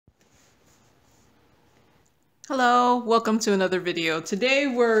Hello, welcome to another video. Today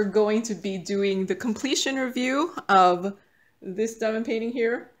we're going to be doing the completion review of this diamond painting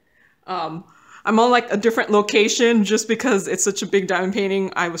here. I'm on like a different location just because it's such a big diamond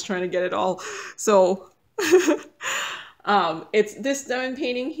painting. I was trying to get it all. So it's this diamond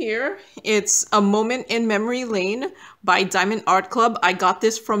painting here. It's A Moment in Memory Lane by Diamond Art Club. I got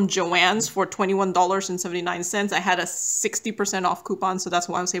this from Joan's for $21.79. I had a 60% off coupon, so that's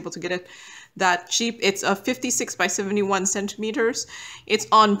why I was able to get it that cheap. It's a 56 by 71 centimeters. It's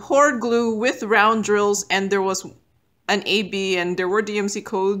on poured glue with round drills, and there was an AB and there were DMC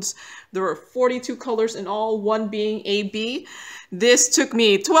codes. There were 42 colors in all, one being AB. This took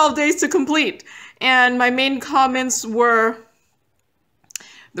me 12 days to complete, and my main comments were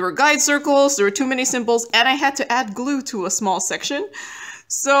there were guide circles, there were too many symbols, and I had to add glue to a small section.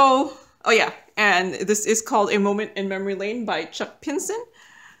 So, oh yeah, and this is called A Moment in Memory Lane by Chuck Pinson.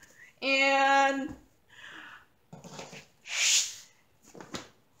 And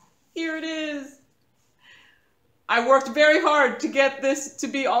here it is. I worked very hard to get this to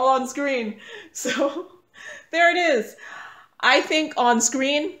be all on screen. So there it is. I think on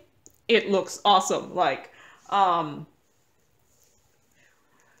screen it looks awesome. Like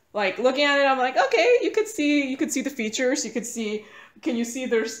looking at it, I'm like, okay, you could see the features. You could see, can you see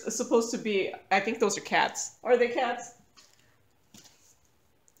there's supposed to be, I think those are cats. Are they cats?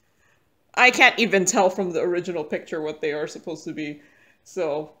 I can't even tell from the original picture what they are supposed to be.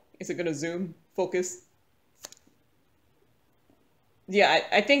 So, is it gonna zoom? Focus? Yeah,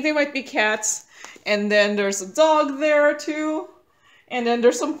 I think they might be cats. And then there's a dog there too. And then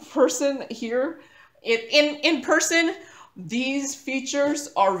there's some person here. In person, these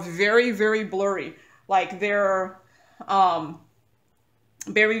features are very, very blurry. Like they're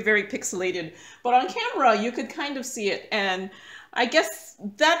very, very pixelated. But on camera, you could kind of see it. And I guess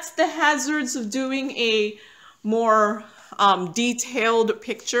that's the hazards of doing a more detailed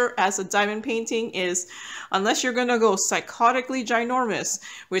picture as a diamond painting is, unless you're gonna go psychotically ginormous,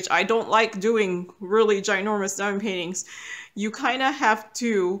 which I don't like doing really ginormous diamond paintings, you kind of have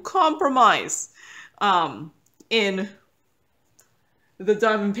to compromise in the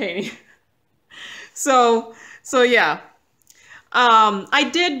diamond painting. So yeah. I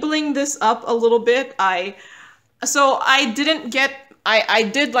did bling this up a little bit. I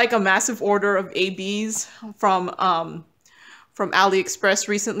did like a massive order of ABs from AliExpress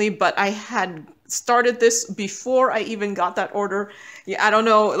recently, but I had started this before I even got that order. Yeah, I don't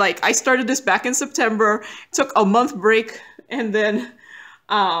know, like I started this back in September, took a month break, and then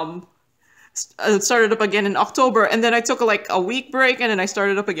started up again in October, and then I took like a week break, and then I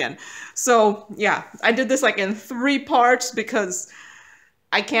started up again. So yeah, I did this like in 3 parts because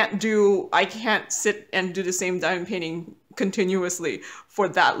I can't sit and do the same diamond painting continuously for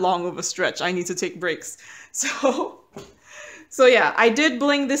that long of a stretch. I need to take breaks. So yeah, I did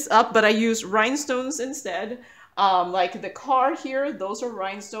bling this up, but I used rhinestones instead. Like the car here, those are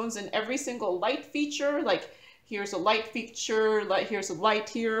rhinestones, and every single light feature, like here's a light feature, like here's a light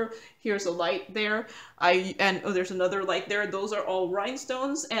here, here's a light there, there's another light there. Those are all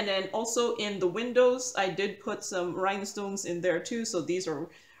rhinestones. And then also in the windows, I did put some rhinestones in there too. So these are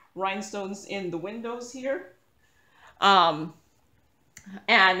rhinestones in the windows here. And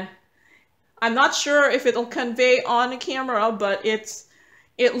I'm not sure if it'll convey on camera, but it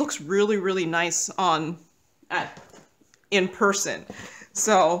looks really, really nice in person.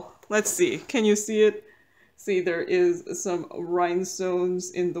 So let's see. Can you see it? See, there is some rhinestones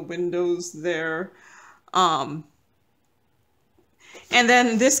in the windows there. And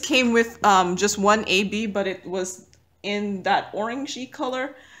then this came with just one AB, but it was in that orangey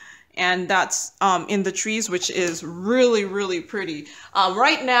color. And that's in the trees, which is really, really pretty.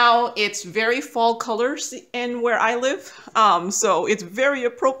 Right now, it's very fall colors in where I live. So it's very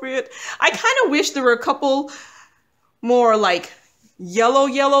appropriate. I kind of wish there were a couple more like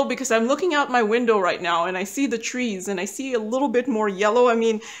yellow, because I'm looking out my window right now and I see the trees and I see a little bit more yellow. I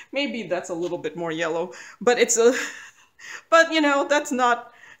mean, maybe that's a little bit more yellow, but but you know, that's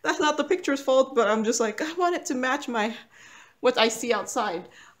not the picture's fault, but I'm just like, I want it to match what I see outside.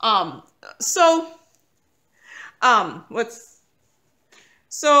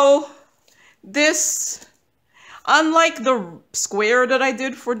 This, unlike the square that I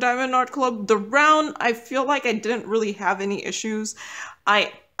did for Diamond Art Club, the round, I feel like I didn't really have any issues.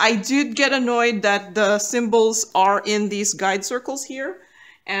 I did get annoyed that the symbols are in these guide circles here,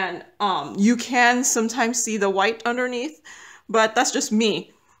 and you can sometimes see the white underneath, but that's just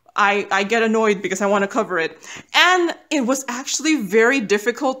me. I get annoyed because I want to cover it. And it was actually very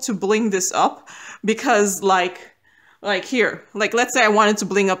difficult to bling this up because like Like here, like let's say I wanted to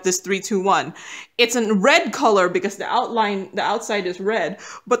bling up this 321. It's a red color because the outside is red,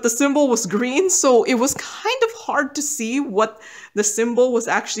 but the symbol was green, so it was kind of hard to see what the symbol was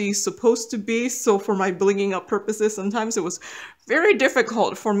actually supposed to be. So for my blinging up purposes, sometimes it was very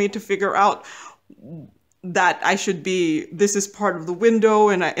difficult for me to figure out that this is part of the window,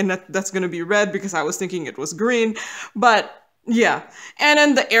 and that's going to be red because I was thinking it was green. But yeah, and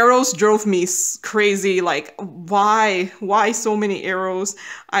then the arrows drove me crazy. Like, why so many arrows?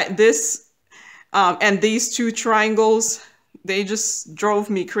 And these two triangles, they just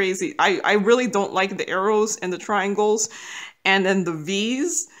drove me crazy. I really don't like the arrows and the triangles, and then the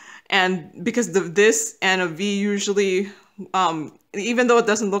V's, and because this and a V usually, even though it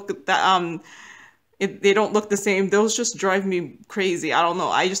doesn't look that they don't look the same, those just drive me crazy. I don't know.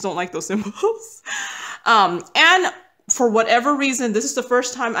 I just don't like those symbols. And for whatever reason, this is the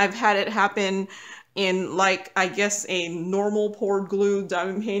first time I've had it happen in, like, I guess a normal poured glue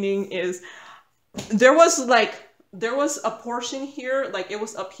diamond painting. Is there was a portion here, like it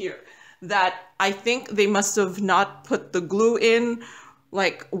was up here, that I think they must have not put the glue in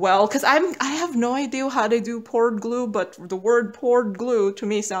like well, because I have no idea how they do poured glue, but the word poured glue to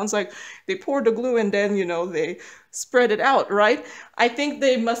me sounds like they poured the glue and then, you know, they spread it out, right? I think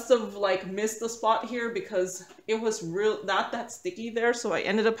they must have like missed the spot here because it was not that sticky there, so I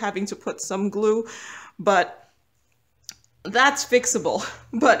ended up having to put some glue, but that's fixable.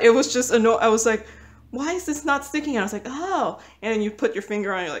 But it was just I was like, why is this not sticking? And I was like, oh, and you put your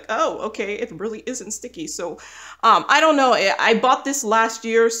finger on it, you're like, oh, okay, it really isn't sticky. So I don't know. I bought this last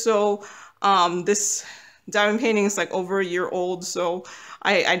year, so this diamond painting is like over a year old, so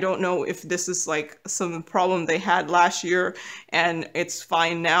I don't know if this is like some problem they had last year and it's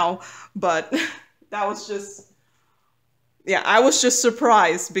fine now, but that was just, yeah, I was just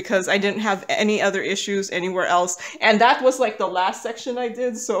surprised because I didn't have any other issues anywhere else, and that was like the last section I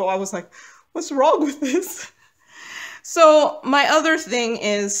did, so I was like, what's wrong with this? So my other thing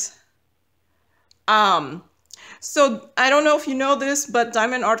is, so I don't know if you know this, but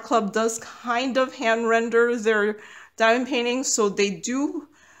Diamond Art Club does kind of hand render their diamond paintings. So they do,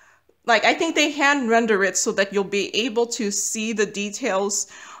 like, I think they hand render it so that you'll be able to see the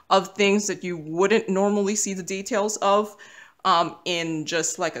details of things that you wouldn't normally see the details of in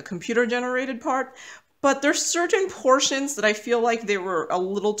just like a computer generated part. But there's certain portions that I feel like they were a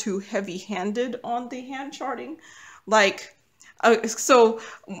little too heavy-handed on the hand charting. Like, so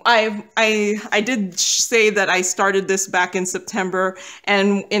I did say that I started this back in September,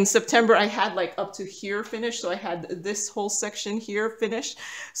 and in September I had like up to here finished, so I had this whole section here finished.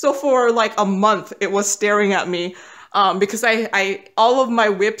 So for like a month it was staring at me because all of my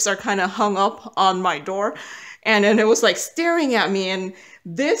whips are kind of hung up on my door, and then it was like staring at me, and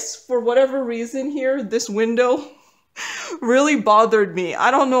this, for whatever reason here, this window really bothered me.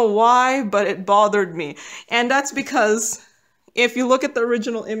 I don't know why, but it bothered me. And that's because if you look at the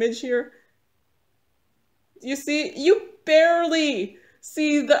original image here, you see, you barely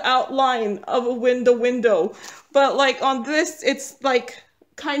see the outline of a window. But like on this, it's like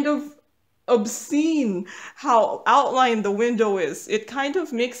kind of obscene how outlined the window is. It kind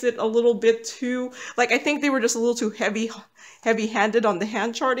of makes it a little bit too, like, I think they were just a little too heavy-handed on the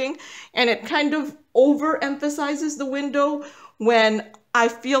hand charting, and it kind of overemphasizes the window when I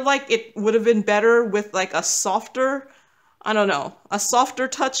feel like it would have been better with like a softer, I don't know, a softer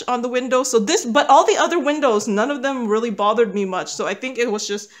touch on the window. So this, but all the other windows, none of them really bothered me much. So I think it was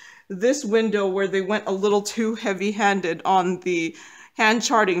just this window where they went a little too heavy-handed on the hand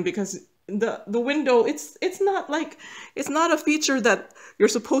charting, because the window, it's not a feature that you're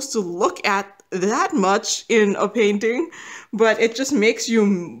supposed to look at that much in a painting, but it just makes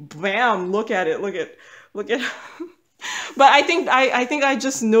you bam, look at it. But I think I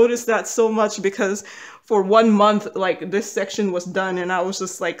just noticed that so much because for 1 month, like, this section was done and I was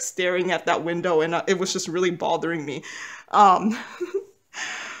just like staring at that window, and it was just really bothering me.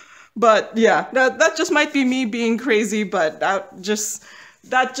 But yeah, that just might be me being crazy, but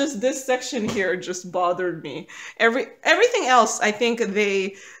this section here just bothered me. Everything else, I think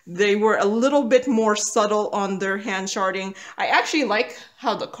they were a little bit more subtle on their hand charting. I actually like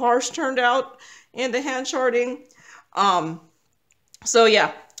how the cars turned out in the hand charting. So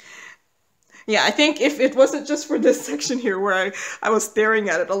yeah, I think if it wasn't just for this section here where I was staring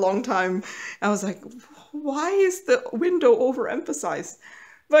at it a long time, I was like, why is the window overemphasized?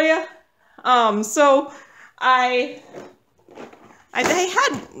 But yeah, so I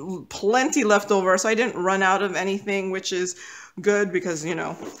had plenty left over, so I didn't run out of anything, which is good because, you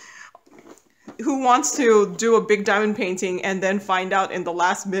know, who wants to do a big diamond painting and then find out in the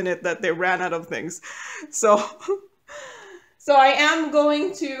last minute that they ran out of things? So, So I am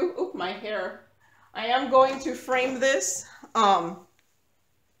going to, oh, my hair. I am going to frame this. I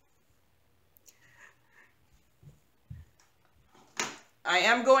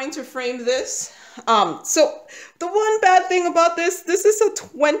am going to frame this. So the one bad thing about this is a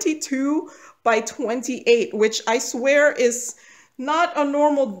 22 by 28, which I swear is not a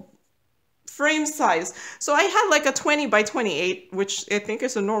normal frame size. So I had like a 20 by 28, which I think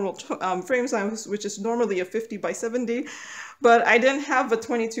is a normal frame size, which is normally a 50 by 70, but I didn't have a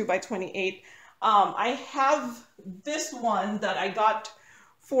 22 by 28. I have this one that I got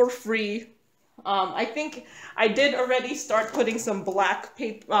for free. I think I did already start putting some black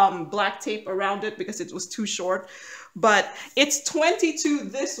tape around it because it was too short, but it's 22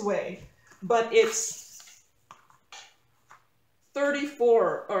 this way, but it's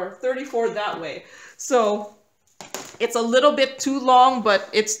 34 or 34 that way. So it's a little bit too long, but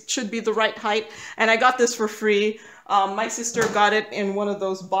it should be the right height. And I got this for free. My sister got it in one of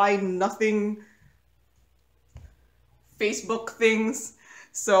those buy nothing Facebook things.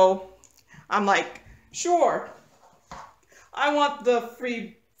 So I'm like, sure, I want the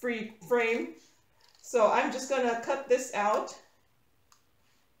free frame. So I'm just gonna cut this out.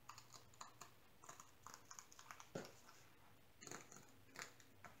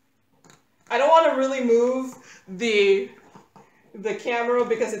 I don't want to really move the camera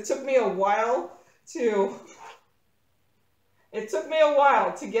because it took me a while to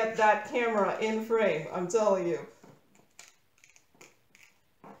get that camera in frame, I'm telling you.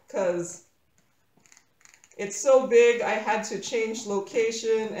 Because it's so big, I had to change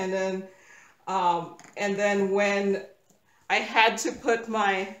location, and then when I had to put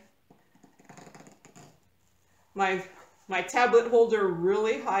my tablet holder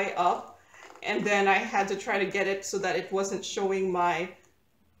really high up, and then I had to try to get it so that it wasn't showing my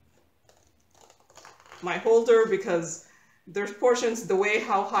holder, because there's portions the way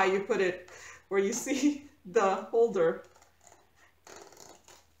how high you put it where you see the holder.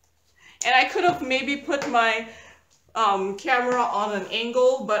 And I could have maybe put my camera on an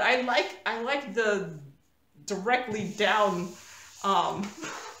angle, but I like the directly down, I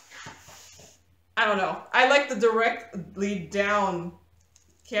don't know. I like the directly down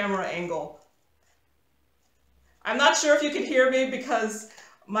camera angle. I'm not sure if you can hear me because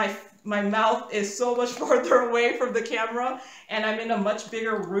my mouth is so much farther away from the camera, and I'm in a much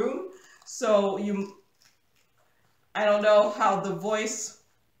bigger room, so I don't know how the voice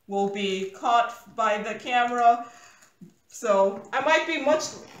will be caught by the camera. So I might be much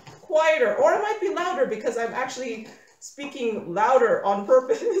quieter, or I might be louder because I'm actually speaking louder on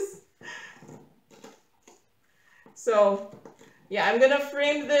purpose. So yeah, I'm gonna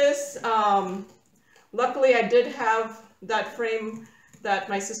frame this. Luckily I did have that frame that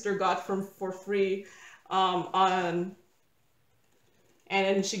my sister got for free, and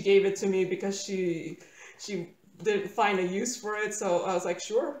then she gave it to me because she didn't find a use for it, so I was like,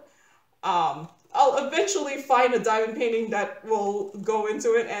 sure. I'll eventually find a diamond painting that will go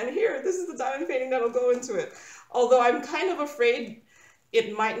into it, and here, this is the diamond painting that will go into it. Although I'm kind of afraid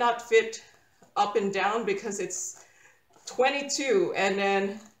it might not fit up and down because it's 22, and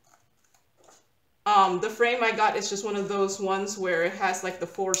then the frame I got is just one of those ones where it has like the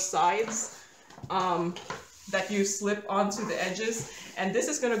 4 sides that you slip onto the edges, and this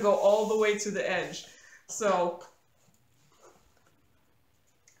is gonna go all the way to the edge. So,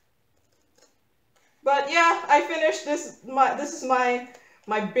 but yeah, I finished this. This is my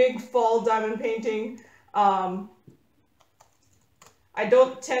big fall diamond painting. I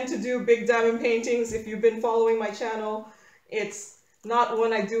don't tend to do big diamond paintings. If you've been following my channel, it's not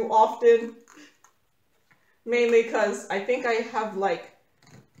one I do often. Mainly because I think I have like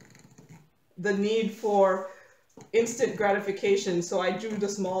the need for instant gratification, so I do the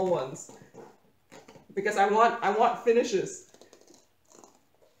small ones because I want finishes.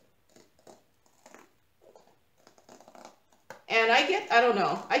 And I don't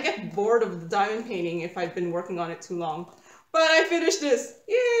know, I get bored of the diamond painting if I've been working on it too long. But I finished this.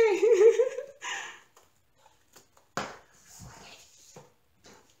 Yay!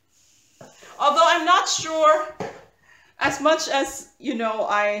 Although I'm not sure, as much as, you know,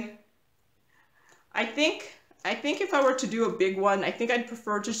 I think if I were to do a big one, I think I'd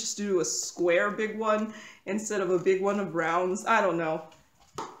prefer to just do a square big one instead of a big one of rounds. I don't know.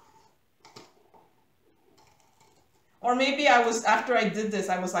 Or maybe after I did this,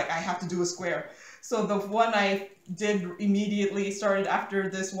 I was like, I have to do a square. So the one I did immediately started after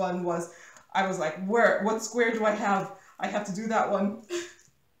this one was, I was like, what square do I have? I have to do that one.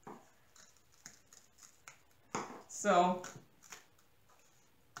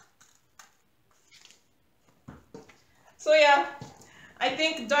 So yeah, I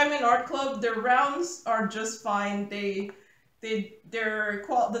think Diamond Art Club, their rounds are just fine. The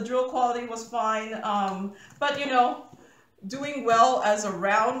drill quality was fine. But you know, doing well as a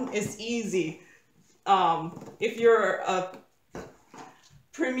round is easy. If you're a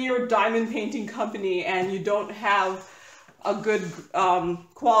premier diamond painting company and you don't have a good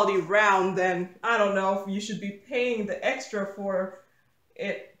quality round, then I don't know if you should be paying the extra for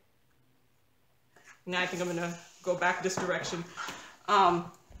it. Now I think I'm gonna go back this direction.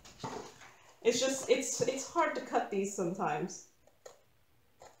 It's just, it's hard to cut these sometimes.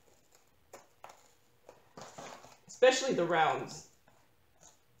 Especially the rounds.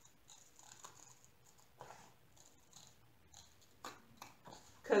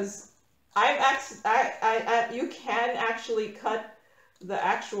 Because you can actually cut the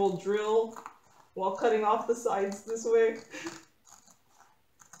actual drill while cutting off the sides this way.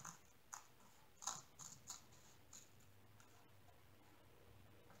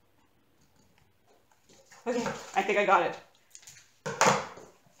 Okay, I think I got it.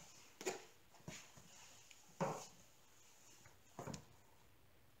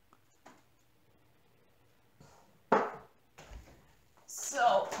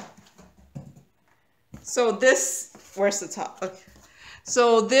 So this, where's the top? Okay.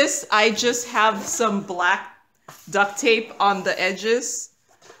 So this, I just have some black duct tape on the edges,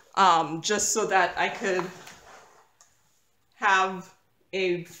 just so that I could have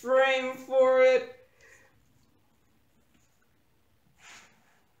a frame for it.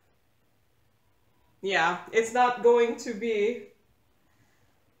 Yeah, it's not going to be,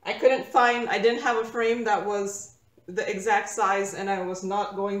 I didn't have a frame that was the exact size, and I was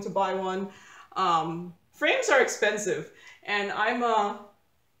not going to buy one. Frames are expensive, and I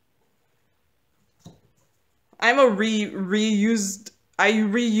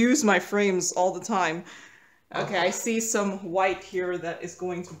reuse my frames all the time. Okay, I see some white here that is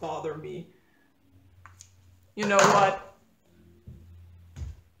going to bother me. You know what?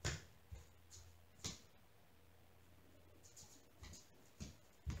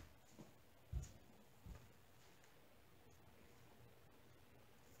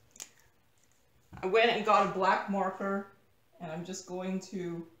 I went and got a black marker, and I'm just going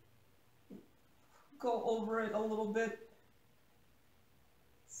to go over it a little bit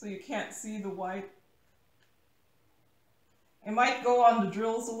so you can't see the white. It might go on the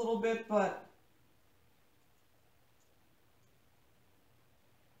drills a little bit, but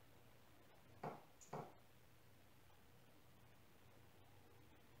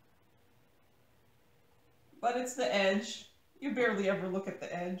it's the edge. You barely ever look at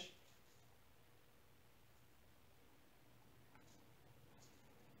the edge.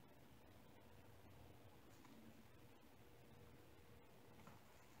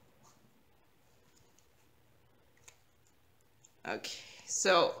 Okay,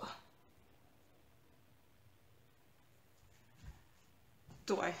 so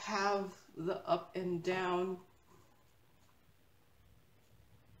do I have the up and down?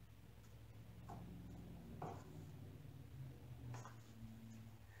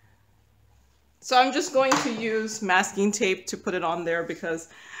 So I'm just going to use masking tape to put it on there because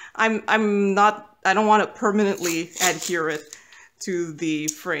I don't want to permanently adhere it to the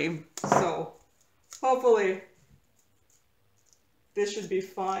frame. So hopefully this should be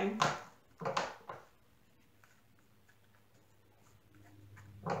fine.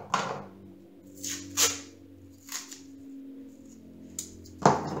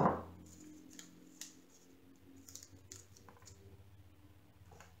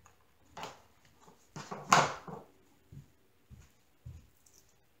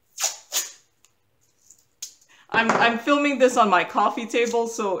 I'm filming this on my coffee table,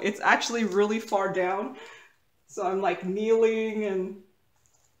 so it's actually really far down. So I'm like kneeling and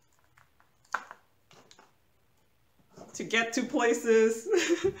to get to places.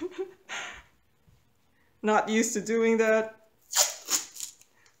 Not used to doing that.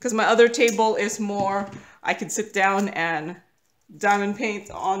 Because my other table is more, I can sit down and diamond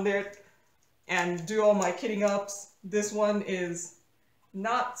paint on there and do all my kitting ups. This one is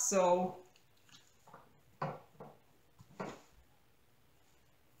not so.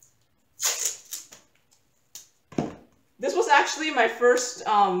 This was actually my first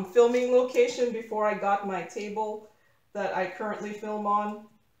filming location before I got my table that I currently film on.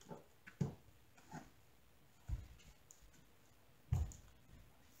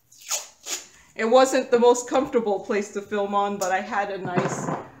 It wasn't the most comfortable place to film on, but I had a nice,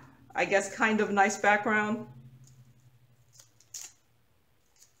 I guess, kind of nice background.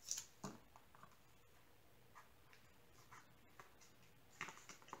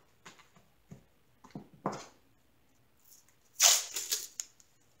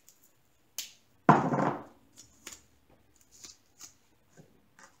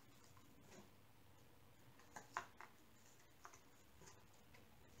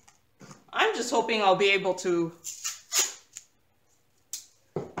 I'm just hoping I'll be able to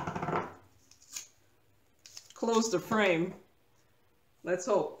close the frame. Let's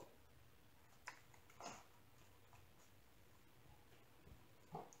hope.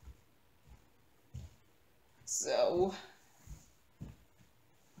 So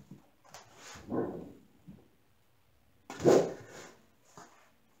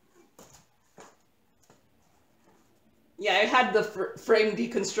yeah, I had the frame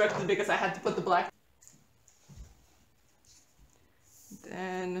deconstructed because I had to put the black.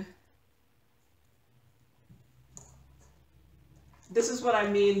 Then this is what I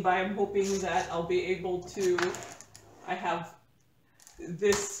mean by I'm hoping that I'll be able to, I have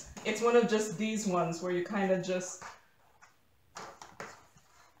this, it's one of just these ones where you kind of just,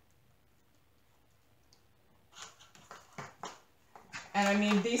 and I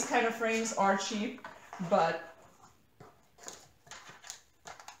mean these kind of frames are cheap, but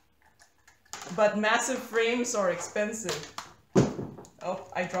massive frames are expensive. Oh,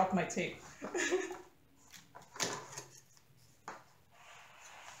 I dropped my tape.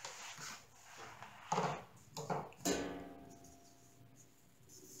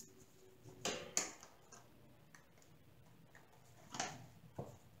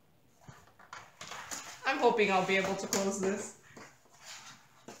 I'm hoping I'll be able to close this.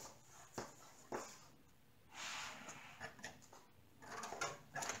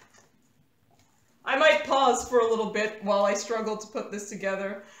 I might pause for a little bit while I struggle to put this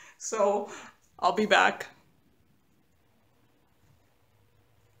together, so I'll be back.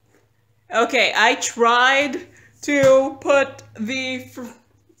 Okay, I tried to put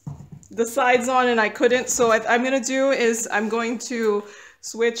the sides on and I couldn't, so what I'm gonna do is I'm going to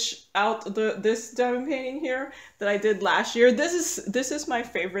switch out this diamond painting here that I did last year. This is my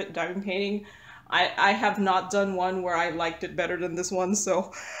favorite diamond painting. I have not done one where I liked it better than this one,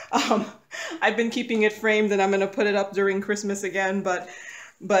 so I've been keeping it framed and I'm gonna put it up during Christmas again, but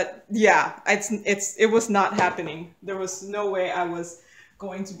yeah, it was not happening. There was no way I was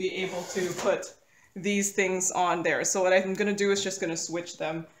going to be able to put these things on there. So what I'm gonna do is just gonna switch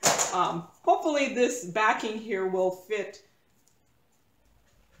them. Hopefully this backing here will fit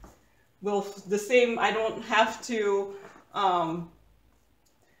the same. I don't have to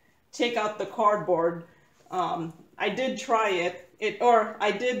take out the cardboard. I did try it, or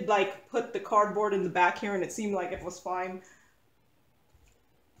I did like put the cardboard in the back here and it seemed like it was fine.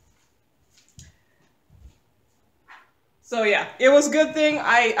 So yeah, it was a good thing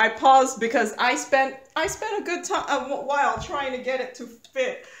I paused because I spent a good time, a while trying to get it to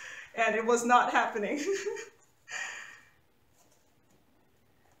fit and it was not happening.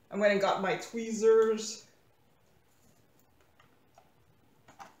 I went and got my tweezers.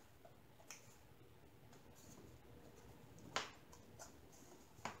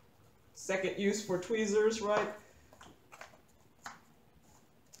 Second use for tweezers, right?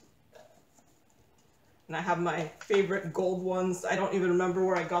 And I have my favorite gold ones. I don't even remember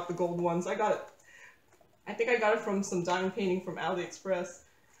where I got the gold ones. I think I got it from some diamond painting from AliExpress.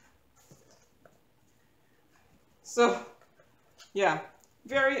 So, yeah,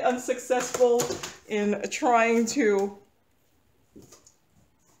 very unsuccessful in trying to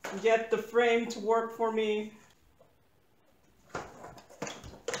get the frame to work for me.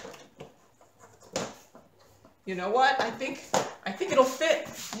 You know what? I think it'll fit.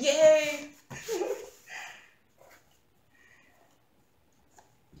 Yay!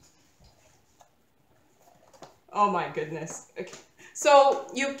 Oh my goodness. Okay. So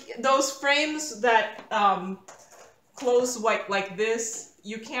those frames that close like this,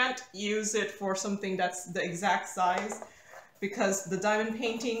 you can't use it for something that's the exact size because the diamond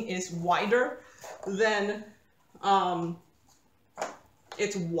painting is wider than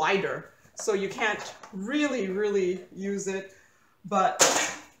it's wider. So you can't really use it. But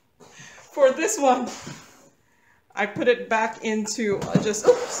for this one, I put it back into just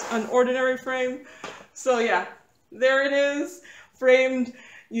an ordinary frame. So yeah, there it is, framed.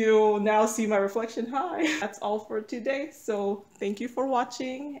 You now see my reflection. Hi. That's all for today. So thank you for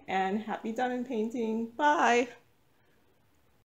watching and happy diamond painting. Bye.